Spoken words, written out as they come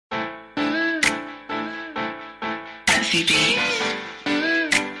Fancy beats.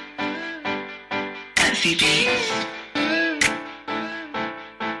 Fancy beats.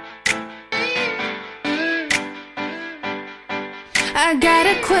 I got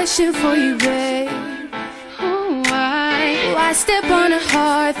a question for you, babe. Why step on a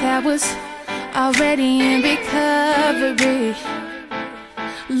heart that was already in recovery?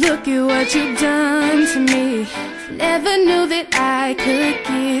 Look at what you've done to me. Never knew that I could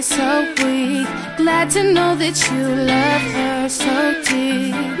get so weak. Glad to know that you love her so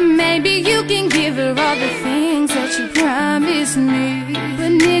deep. Maybe you can give her all the things that you promised me.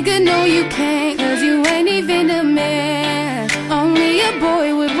 But nigga, no you can't, cause you ain't even a man. Only a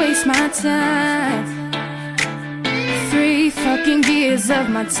boy would waste my time. 3 fucking years of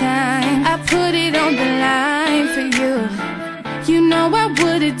my time, I put it on the line for you. You know I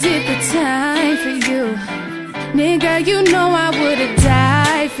would've did the time for you. Nigga, you know I would've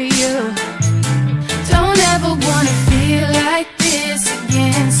died for you. Don't ever wanna feel like this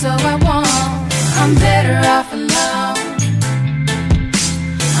again, so I won't. I'm better off alone.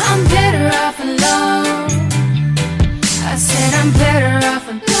 I'm better off alone. I said I'm better off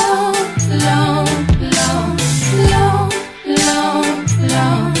alone, alone, alone, alone, alone,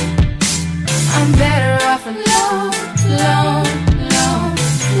 alone. I'm better off alone, alone, alone,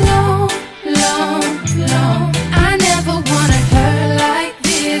 alone, alone, alone. I never wanna hurt like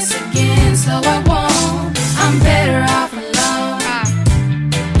this again, so I won't. I'm better off alone.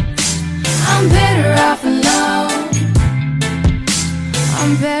 I'm better off alone.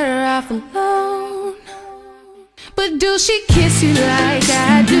 I'm better off alone. But do she kiss you like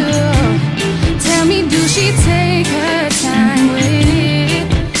I do? Tell me, do she take her time with it?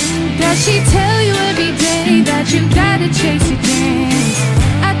 Does she tell you every day that you gotta chase your dreams?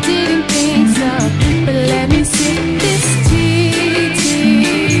 I didn't think so, but let me sip this tea, tea,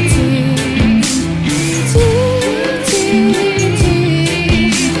 tea, tea, tea,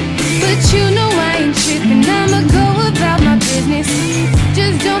 tea. But you know I ain't tripping, I'ma go about my business.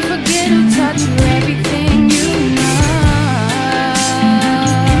 Just don't forget who taught you everything you know.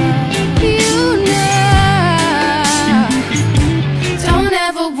 You know. Don't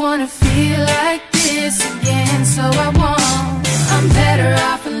ever wanna feel like this again, so I won't. I'm better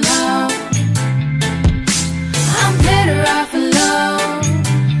off alone. I'm better off alone.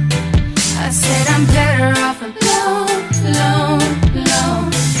 I said I'm better off alone, alone, alone,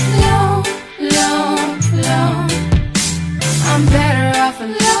 alone, alone, alone. I'm better off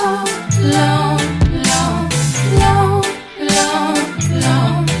alone, alone, alone, alone, alone,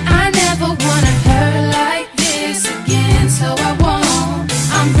 alone. I never wanna hurt like this again, so I won't.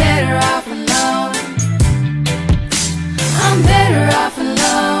 I'm better off alone. I'm better off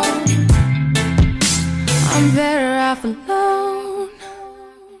alone. I'm better off alone.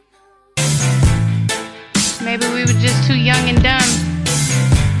 Maybe we were just too young and dumb.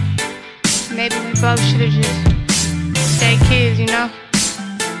 Maybe we both should've just stayed kids, you know?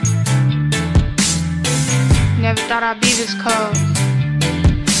 Never thought I'd be this cold.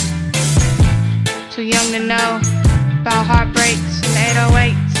 Too young to know